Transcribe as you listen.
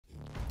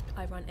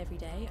I run every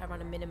day. I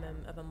run a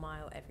minimum of a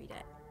mile every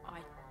day. I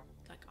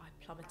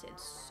plummeted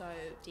so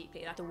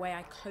deeply. Like, the way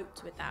I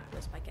coped with that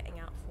was by getting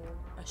out for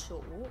a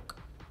short walk.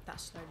 That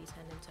slowly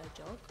turned into a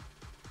jog.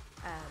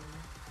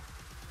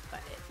 But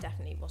it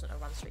definitely wasn't a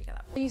run streak at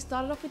that point. So you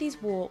started off with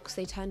these walks,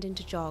 they turned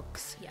into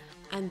jogs. Yeah.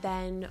 And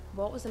then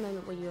what was the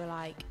moment where you were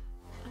like,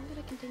 I'm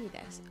going to continue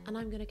this and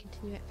I'm going to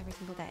continue it every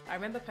single day? I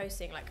remember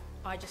posting, like,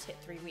 I just hit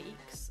 3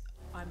 weeks.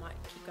 I might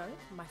keep going.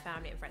 My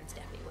family and friends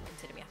definitely wouldn't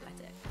consider me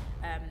athletic.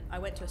 I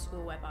went to a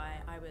school whereby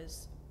I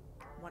was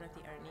one of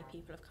the only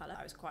people of colour.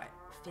 I was quite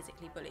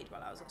physically bullied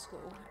while I was at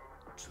school.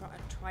 I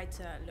tried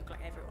to look like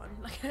everyone.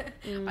 Like,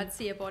 I'd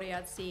see a body,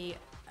 I'd see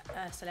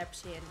a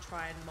celebrity and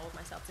try and mould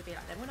myself to be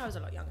like them when I was a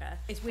lot younger.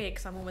 It's weird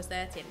because I'm almost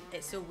 30 and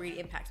it still really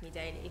impacts me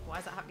daily. Why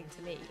is that happening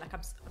to me? Like,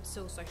 I'm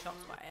still so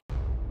shocked by